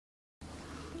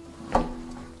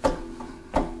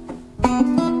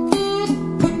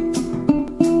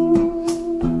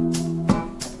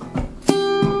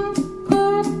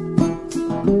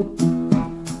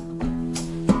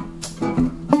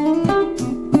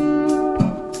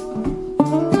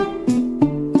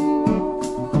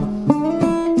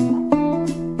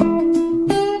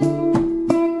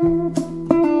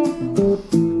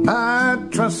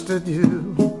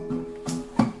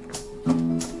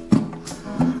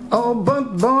Oh,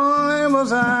 but boy,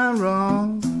 was I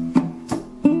wrong.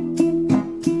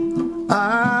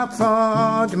 I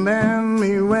thought you meant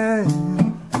me well,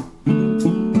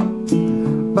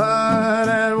 but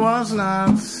it was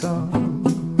not so.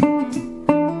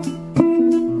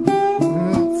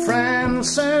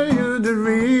 Friends say you're the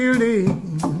real deal,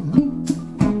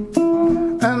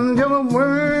 and your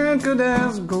word good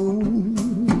as gold.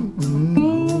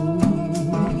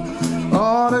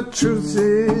 All the truth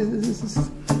is,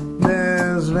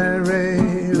 there's very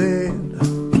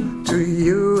little to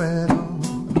you at all.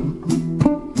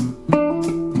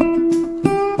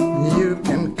 You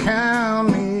can count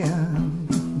me out.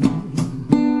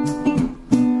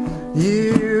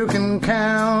 You can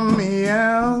count me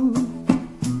out.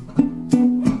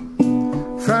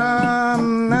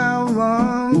 From now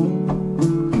on,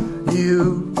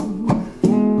 you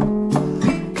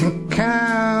can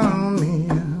count me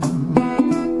out.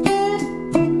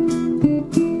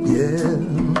 Yeah.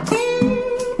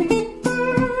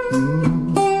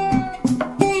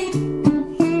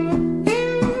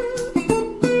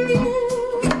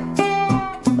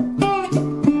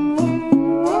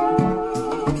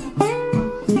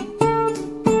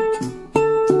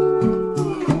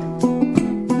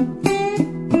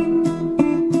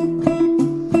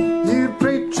 You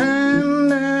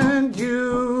pretend that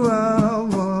you are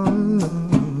one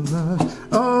of us.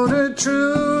 Oh, the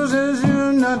truth is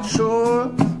you're not sure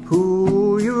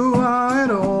who you are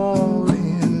at all.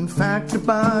 In fact, you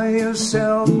buy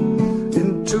yourself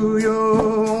into your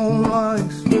own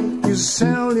lies. You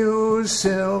sell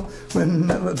yourself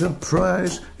whenever the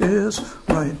price is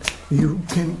right. You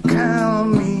can count